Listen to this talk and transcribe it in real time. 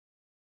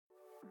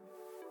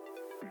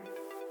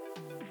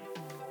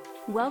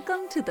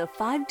Welcome to the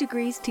 5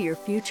 Degrees to Your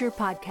Future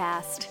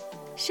podcast.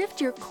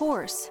 Shift your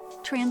course,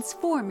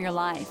 transform your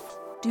life,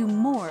 do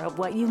more of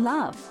what you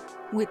love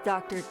with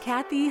Dr.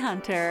 Kathy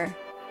Hunter.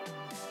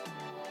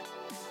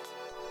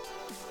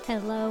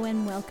 Hello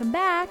and welcome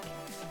back.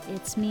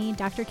 It's me,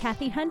 Dr.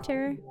 Kathy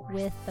Hunter,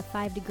 with the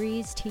 5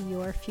 Degrees to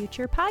Your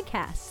Future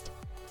podcast.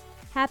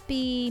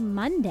 Happy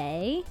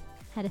Monday.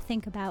 Had to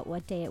think about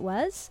what day it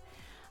was.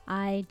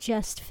 I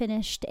just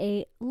finished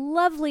a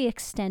lovely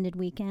extended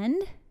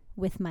weekend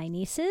with my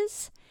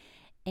nieces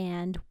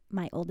and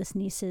my oldest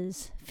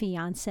niece's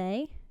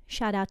fiance.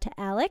 Shout out to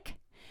Alec.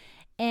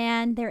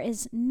 And there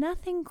is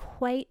nothing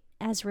quite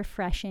as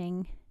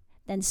refreshing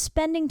than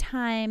spending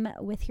time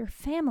with your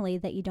family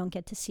that you don't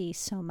get to see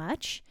so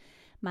much.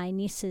 My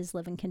nieces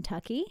live in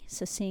Kentucky,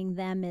 so seeing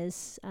them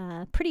is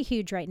pretty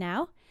huge right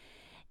now.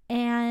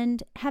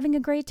 And having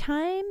a great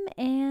time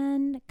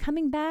and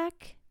coming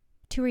back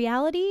to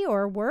reality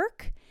or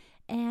work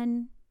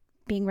and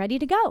being ready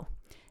to go.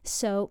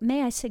 So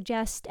may I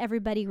suggest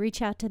everybody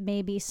reach out to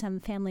maybe some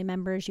family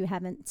members you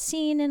haven't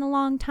seen in a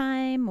long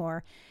time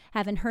or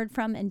haven't heard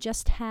from and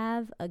just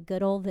have a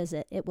good old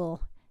visit. It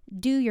will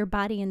do your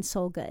body and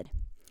soul good.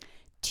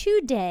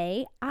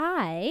 Today,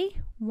 I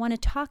want to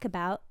talk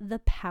about the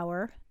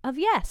power of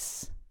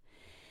yes.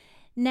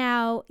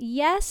 Now,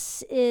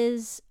 yes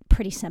is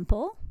pretty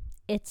simple.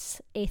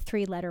 It's a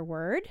 3-letter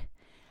word,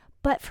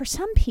 but for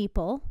some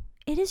people,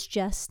 it is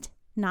just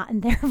not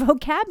in their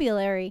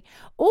vocabulary,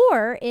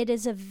 or it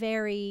is a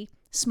very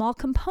small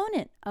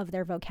component of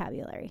their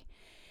vocabulary.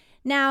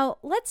 Now,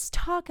 let's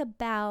talk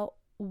about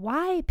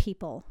why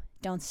people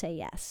don't say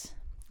yes.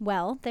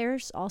 Well,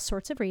 there's all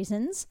sorts of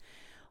reasons.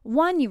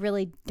 One, you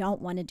really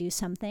don't want to do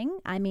something.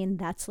 I mean,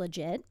 that's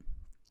legit.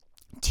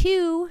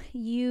 2,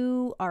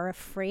 you are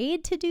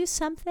afraid to do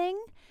something,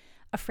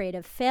 afraid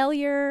of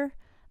failure,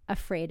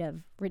 afraid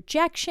of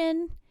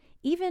rejection,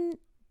 even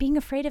being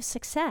afraid of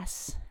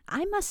success.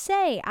 I must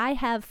say, I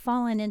have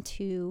fallen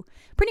into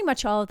pretty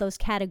much all of those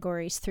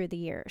categories through the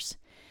years.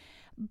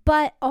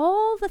 But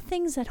all the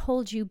things that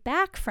hold you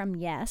back from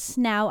yes,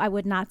 now I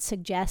would not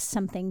suggest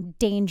something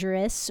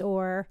dangerous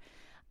or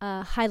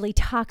highly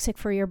toxic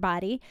for your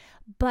body,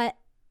 but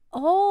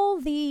all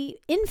the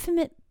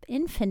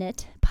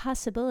infinite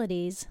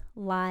possibilities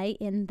lie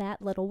in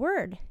that little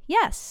word,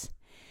 yes.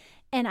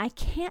 And I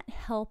can't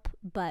help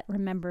but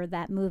remember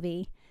that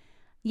movie,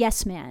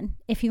 Yes Man.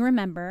 If you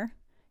remember,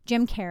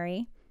 Jim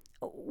Carrey,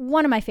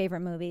 one of my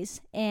favorite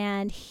movies,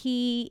 and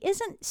he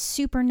isn't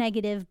super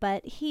negative,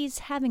 but he's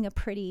having a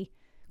pretty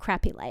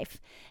crappy life,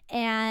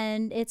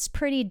 and it's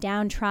pretty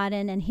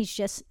downtrodden, and he's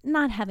just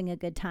not having a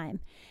good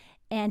time.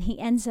 And he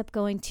ends up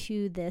going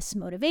to this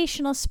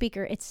motivational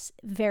speaker. It's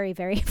very,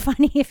 very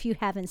funny if you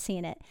haven't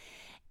seen it.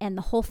 And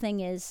the whole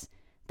thing is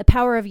the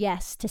power of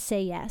yes, to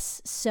say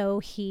yes. So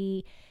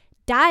he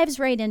dives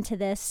right into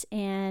this,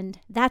 and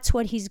that's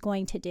what he's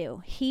going to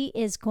do. He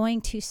is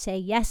going to say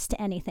yes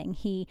to anything.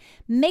 He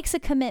makes a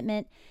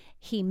commitment,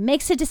 he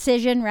makes a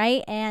decision,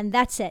 right? And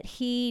that's it.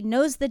 He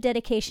knows the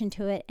dedication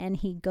to it, and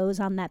he goes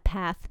on that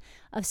path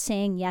of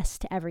saying yes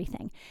to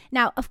everything.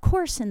 Now, of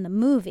course, in the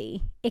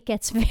movie, it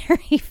gets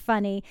very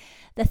funny.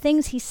 The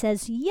things he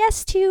says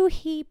yes to,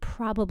 he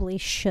probably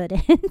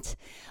shouldn't.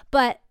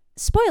 But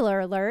spoiler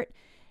alert,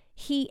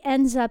 he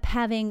ends up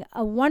having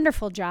a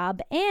wonderful job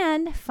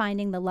and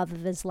finding the love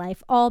of his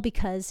life, all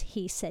because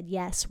he said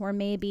yes, where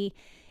maybe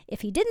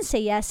if he didn't say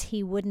yes,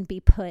 he wouldn't be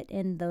put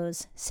in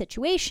those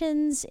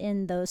situations,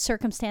 in those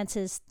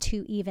circumstances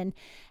to even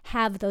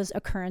have those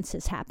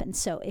occurrences happen.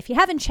 So if you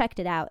haven't checked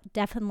it out,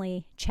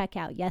 definitely check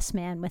out Yes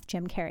Man with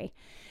Jim Carrey.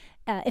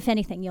 If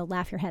anything, you'll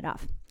laugh your head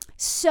off.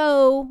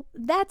 So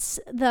that's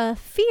the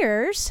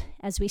fears,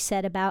 as we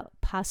said, about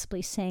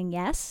possibly saying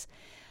yes.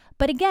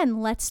 But again,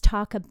 let's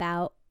talk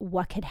about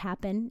what could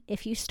happen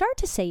if you start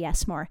to say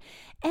yes more.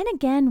 And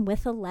again,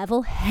 with a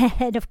level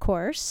head, of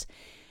course,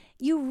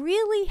 you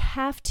really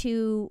have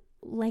to,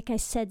 like I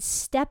said,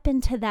 step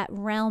into that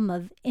realm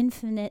of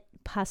infinite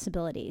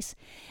possibilities.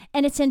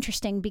 And it's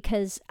interesting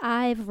because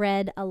I've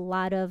read a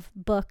lot of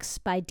books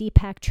by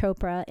Deepak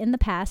Chopra in the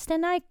past,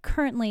 and I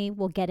currently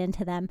will get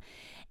into them.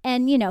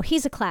 And, you know,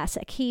 he's a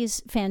classic.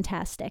 He's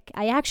fantastic.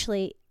 I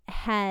actually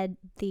had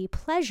the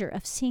pleasure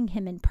of seeing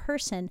him in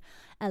person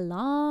a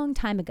long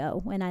time ago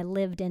when I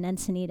lived in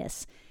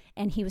Encinitas,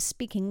 and he was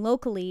speaking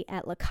locally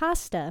at La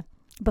Costa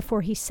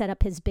before he set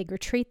up his big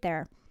retreat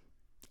there.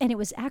 And it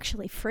was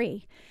actually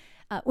free,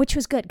 which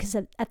was good because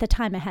at the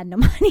time I had no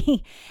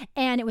money.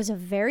 And it was a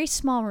very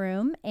small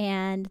room,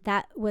 and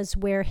that was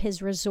where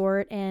his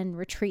resort and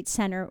retreat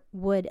center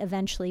would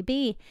eventually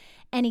be.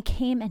 And he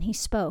came and he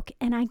spoke,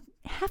 and I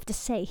have to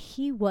say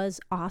he was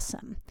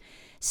awesome.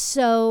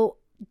 So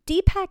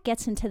Deepak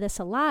gets into this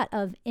a lot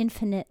of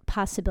infinite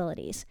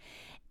possibilities.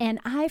 And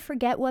I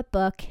forget what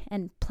book,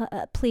 and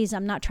please,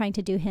 I'm not trying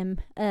to do him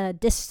a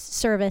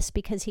disservice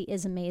because he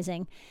is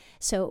amazing.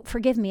 So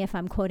forgive me if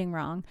I'm quoting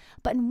wrong.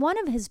 But in one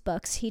of his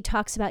books, he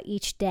talks about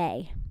each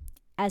day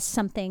as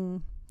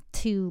something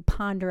to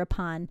ponder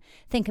upon,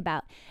 think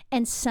about.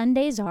 And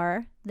Sundays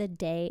are the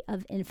day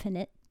of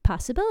infinite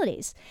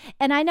possibilities.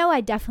 And I know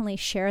I definitely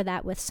share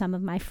that with some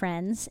of my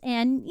friends.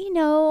 And,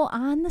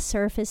 on the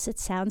surface, it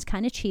sounds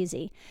kind of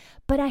cheesy.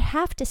 But I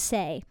have to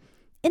say,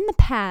 in the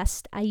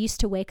past, I used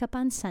to wake up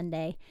on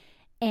Sunday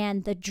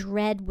and the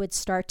dread would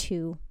start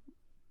to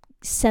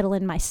settle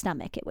in my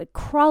stomach. It would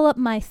crawl up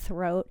my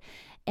throat.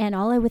 And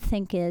all I would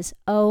think is,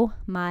 oh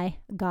my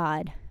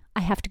God, I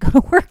have to go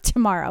to work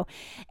tomorrow.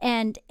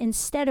 And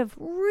instead of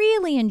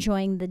really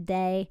enjoying the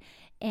day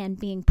and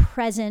being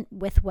present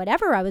with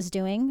whatever I was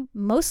doing,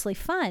 mostly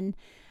fun,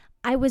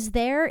 I was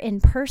there in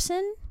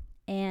person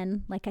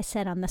and, like I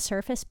said, on the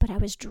surface, but I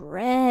was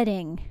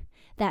dreading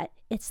that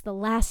it's the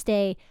last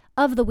day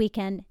of the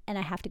weekend and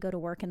I have to go to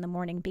work in the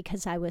morning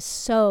because I was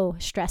so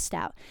stressed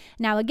out.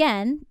 Now,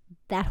 again,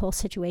 that whole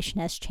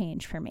situation has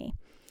changed for me.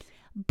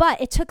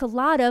 But it took a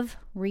lot of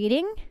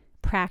reading,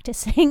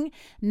 practicing,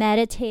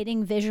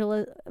 meditating,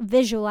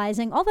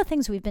 visualizing, all the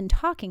things we've been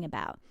talking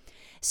about.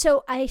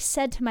 So I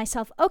said to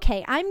myself,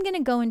 okay, I'm going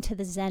to go into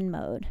the Zen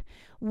mode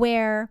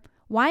where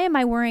why am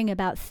I worrying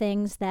about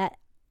things that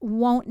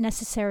won't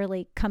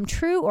necessarily come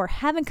true or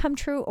haven't come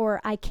true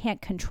or I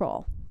can't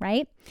control,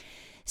 right?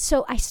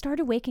 So I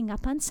started waking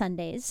up on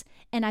Sundays,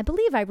 and I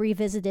believe I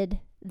revisited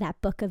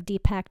that book of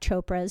Deepak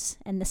Chopra's,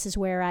 and this is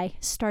where I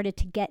started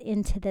to get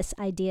into this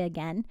idea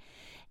again.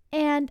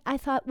 And I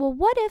thought, well,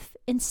 what if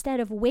instead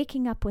of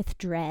waking up with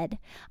dread,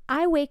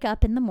 I wake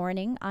up in the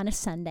morning on a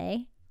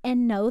Sunday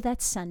and know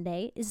that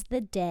Sunday is the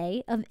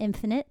day of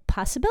infinite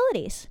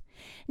possibilities?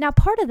 Now,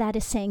 part of that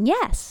is saying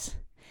yes,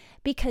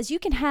 because you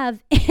can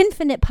have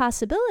infinite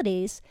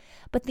possibilities,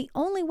 but the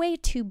only way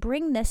to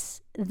bring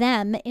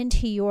them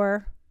into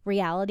your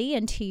reality,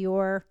 into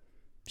your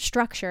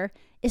structure,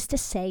 is to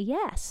say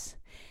yes.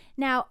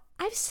 Now,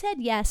 I've said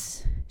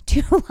yes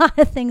to a lot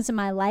of things in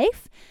my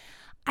life.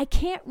 I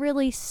can't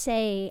really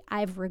say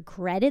I've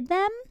regretted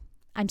them.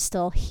 I'm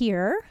still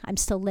here. I'm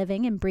still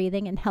living and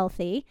breathing and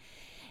healthy.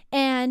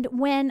 And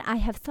when I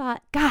have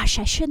thought, gosh,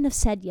 I shouldn't have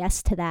said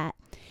yes to that.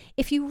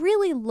 If you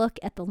really look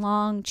at the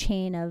long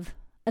chain of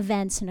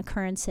events and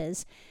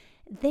occurrences,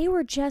 they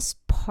were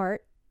just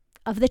part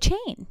of the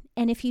chain.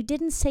 And if you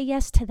didn't say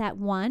yes to that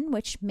one,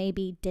 which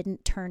maybe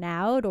didn't turn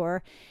out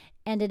or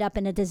ended up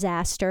in a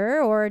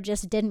disaster or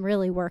just didn't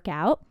really work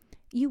out,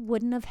 you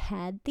wouldn't have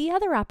had the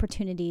other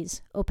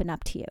opportunities open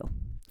up to you.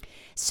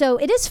 So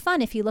it is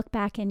fun if you look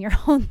back in your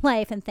own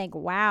life and think,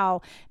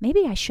 wow,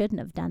 maybe I shouldn't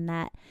have done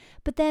that.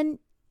 But then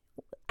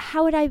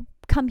how would I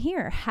come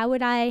here? How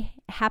would I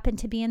happen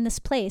to be in this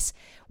place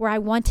where I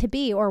want to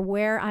be or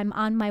where I'm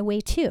on my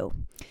way to?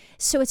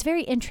 So it's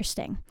very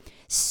interesting.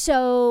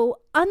 So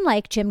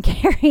unlike Jim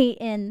Carrey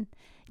in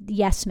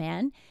Yes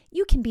Man,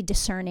 you can be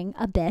discerning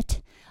a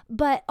bit,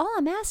 but all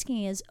I'm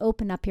asking is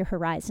open up your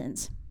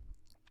horizons.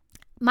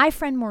 My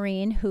friend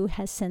Maureen, who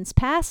has since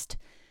passed,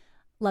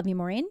 love you,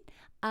 Maureen,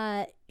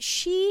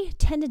 she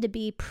tended to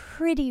be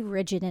pretty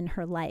rigid in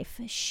her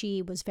life.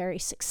 She was very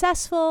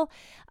successful,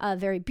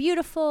 very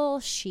beautiful.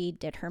 She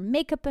did her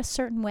makeup a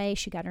certain way.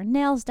 She got her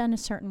nails done a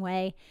certain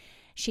way.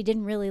 She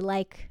didn't really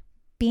like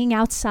being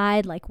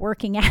outside, like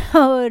working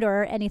out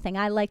or anything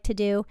I like to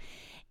do.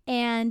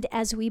 And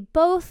as we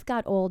both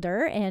got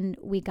older and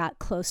we got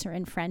closer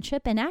in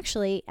friendship, and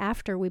actually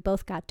after we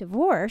both got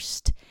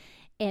divorced,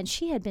 and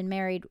she had been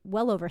married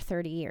well over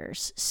 30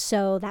 years.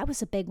 So that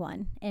was a big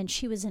one. And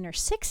she was in her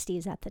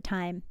 60s at the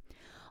time.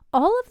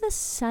 All of a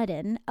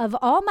sudden, of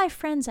all my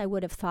friends I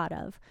would have thought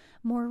of,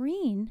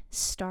 Maureen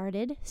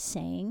started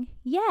saying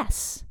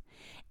yes.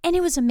 And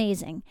it was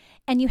amazing.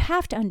 And you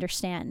have to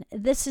understand,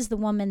 this is the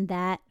woman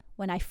that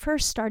when I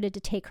first started to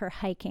take her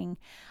hiking,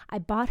 I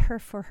bought her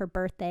for her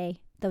birthday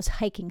those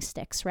hiking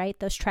sticks, right?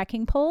 Those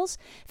trekking poles,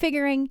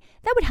 figuring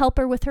that would help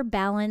her with her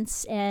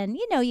balance. And,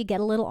 you get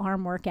a little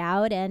arm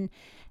workout and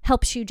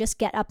helps you just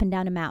get up and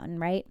down a mountain,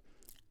 right?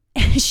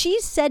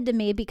 She said to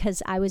me,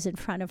 because I was in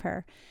front of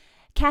her,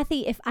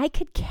 Kathy, if I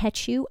could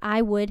catch you,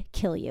 I would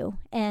kill you.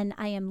 And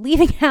I am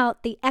leaving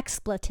out the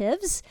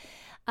expletives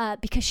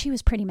because she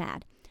was pretty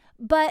mad.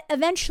 But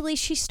eventually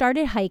she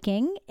started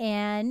hiking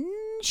and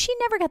she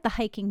never got the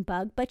hiking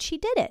bug, but she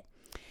did it.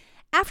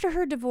 After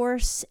her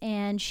divorce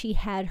and she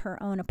had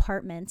her own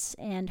apartments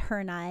and her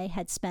and I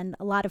had spent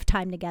a lot of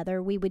time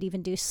together, we would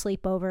even do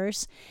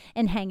sleepovers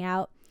and hang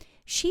out,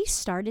 she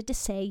started to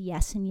say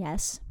yes and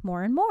yes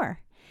more and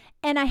more.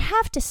 And I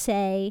have to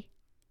say,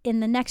 in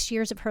the next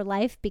years of her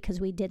life,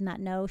 because we did not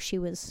know she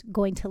was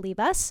going to leave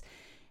us,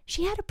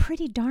 she had a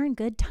pretty darn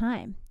good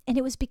time. And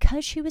it was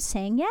because she was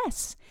saying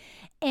yes.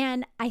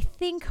 And I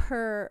think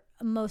her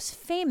most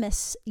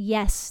famous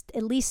yes,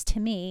 at least to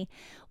me,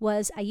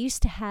 was I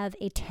used to have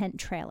a tent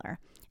trailer,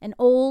 an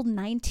old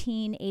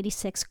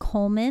 1986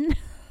 Coleman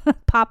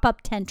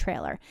pop-up tent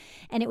trailer.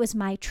 And it was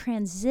my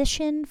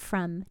transition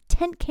from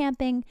tent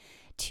camping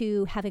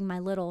to having my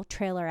little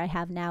trailer I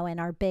have now in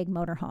our big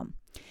motorhome.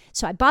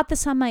 So I bought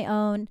this on my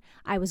own.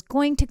 I was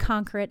going to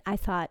conquer it. I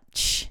thought,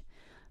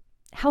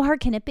 how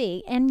hard can it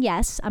be? And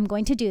yes, I'm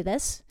going to do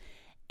this.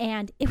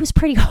 And it was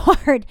pretty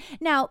hard.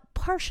 Now,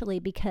 partially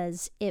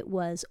because it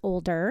was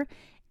older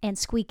and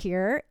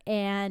squeakier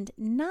and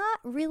not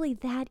really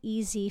that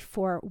easy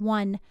for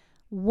one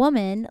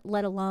woman,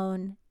 let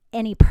alone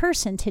any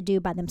person, to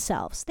do by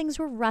themselves. Things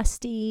were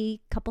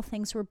rusty, a couple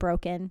things were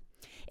broken.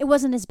 It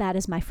wasn't as bad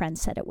as my friend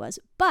said it was.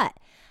 But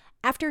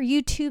after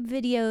YouTube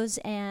videos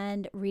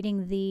and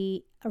reading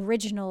the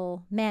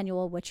original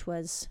manual, which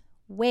was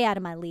way out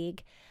of my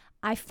league,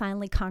 I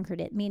finally conquered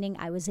it, meaning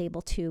I was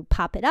able to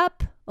pop it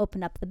up,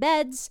 open up the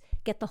beds,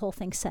 get the whole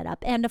thing set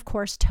up, and of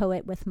course tow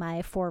it with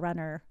my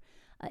 4Runner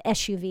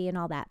SUV and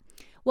all that.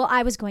 Well,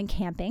 I was going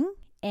camping,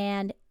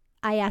 and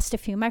I asked a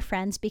few of my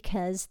friends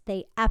because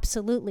they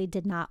absolutely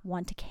did not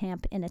want to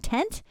camp in a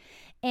tent,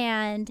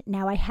 and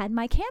now I had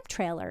my camp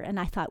trailer, and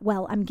I thought,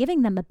 well, I'm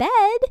giving them a bed,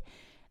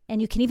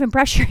 and you can even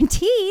brush your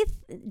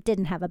teeth.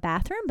 Didn't have a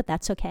bathroom, but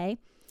that's okay.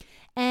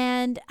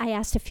 And I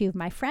asked a few of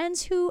my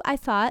friends who I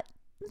thought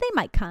they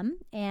might come,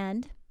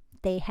 and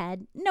they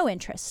had no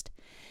interest.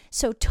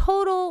 So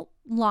total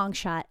long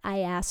shot, I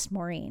asked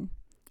Maureen,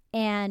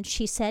 and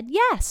she said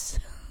yes.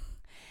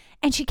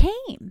 And she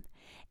came.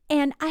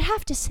 And I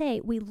have to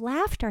say, we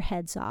laughed our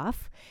heads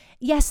off.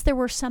 Yes, there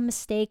were some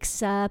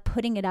mistakes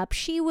putting it up.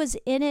 She was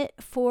in it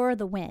for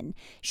the win.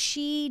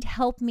 She'd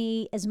help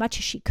me as much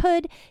as she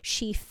could.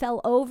 She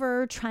fell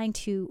over trying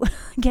to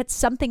get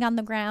something on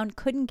the ground,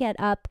 couldn't get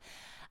up.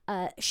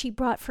 She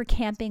brought for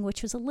camping,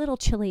 which was a little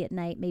chilly at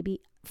night,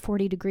 maybe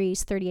 40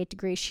 degrees, 38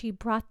 degrees. She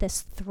brought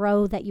this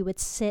throw that you would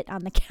sit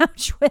on the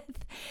couch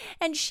with.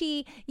 And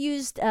she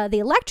used the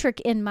electric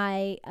in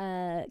my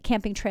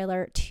camping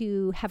trailer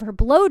to have her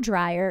blow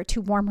dryer to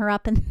warm her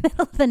up in the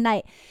middle of the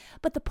night.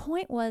 But the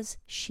point was,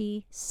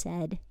 she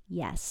said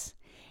yes.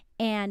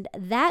 And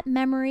that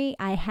memory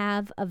I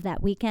have of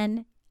that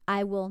weekend,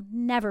 I will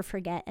never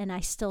forget, and I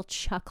still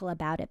chuckle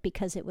about it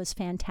because it was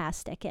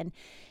fantastic. And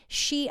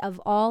she,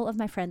 of all of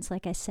my friends,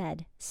 like I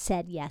said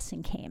yes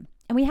and came.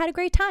 And we had a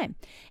great time.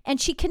 And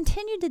she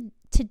continued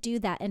to do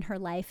that in her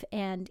life.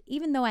 And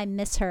even though I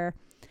miss her,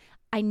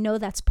 I know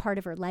that's part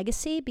of her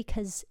legacy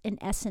because, in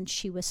essence,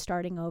 she was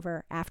starting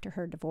over after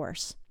her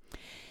divorce.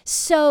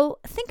 So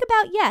think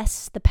about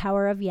yes, the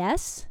power of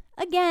yes.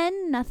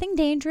 Again, nothing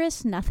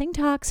dangerous, nothing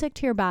toxic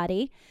to your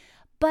body,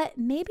 but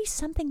maybe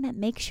something that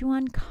makes you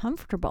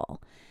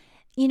uncomfortable.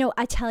 You know,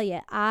 I tell you,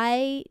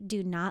 I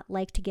do not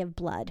like to give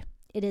blood.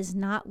 It is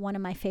not one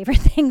of my favorite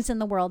things in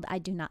the world. I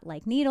do not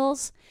like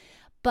needles,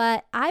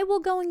 but I will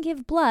go and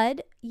give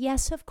blood.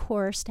 Yes, of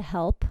course, to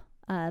help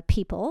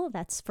people.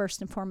 That's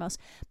first and foremost,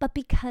 but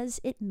because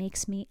it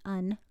makes me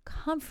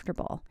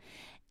uncomfortable.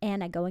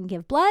 And I go and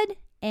give blood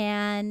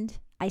and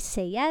I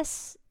say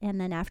yes. And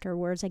then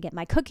afterwards I get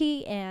my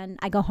cookie and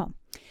I go home.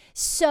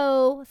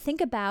 So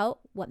think about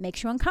what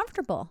makes you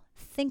uncomfortable.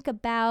 Think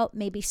about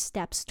maybe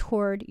steps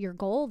toward your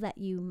goal that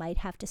you might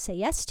have to say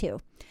yes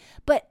to.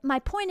 But my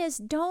point is,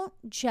 don't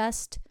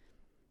just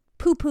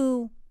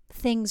poo-poo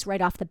things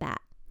right off the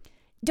bat.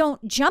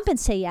 Don't jump and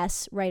say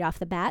yes right off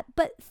the bat,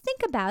 but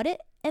think about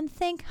it and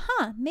think,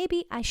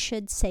 maybe I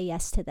should say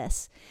yes to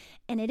this.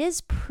 And it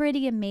is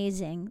pretty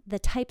amazing the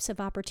types of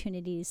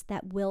opportunities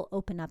that will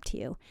open up to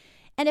you.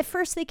 And at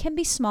first they can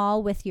be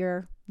small with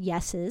your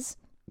yeses,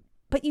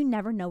 but you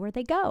never know where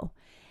they go.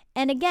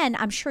 And again,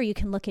 I'm sure you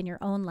can look in your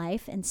own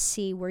life and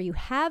see where you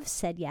have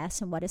said yes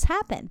and what has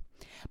happened.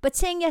 But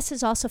saying yes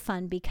is also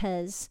fun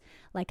because,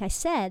 like I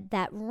said,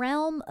 that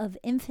realm of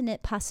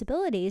infinite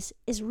possibilities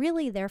is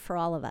really there for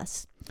all of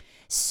us.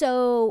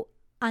 So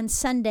on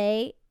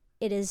Sunday,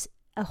 it is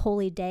a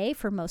holy day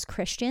for most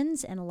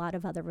Christians and a lot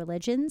of other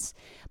religions.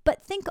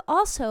 But think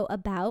also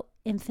about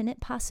infinite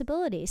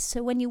possibilities.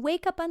 So when you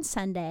wake up on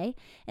Sunday,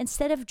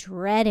 instead of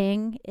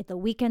dreading the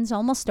weekend's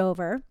almost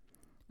over,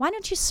 why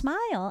don't you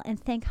smile and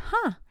think,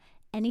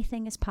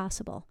 anything is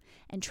possible,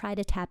 and try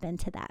to tap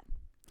into that.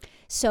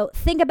 So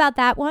think about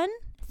that one.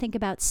 Think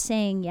about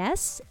saying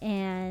yes.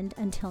 And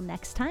until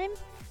next time,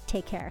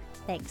 take care.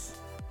 Thanks.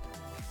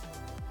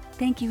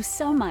 Thank you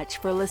so much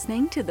for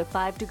listening to the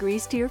 5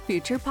 Degrees to Your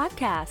Future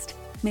podcast.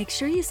 Make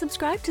sure you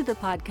subscribe to the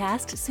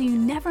podcast so you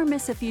never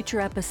miss a future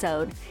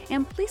episode.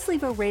 And please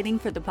leave a rating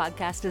for the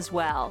podcast as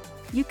well.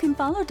 You can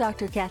follow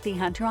Dr. Kathy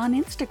Hunter on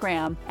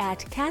Instagram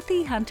at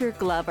Kathy Hunter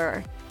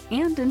Glover.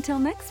 And until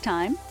next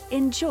time,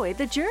 enjoy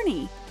the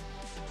journey.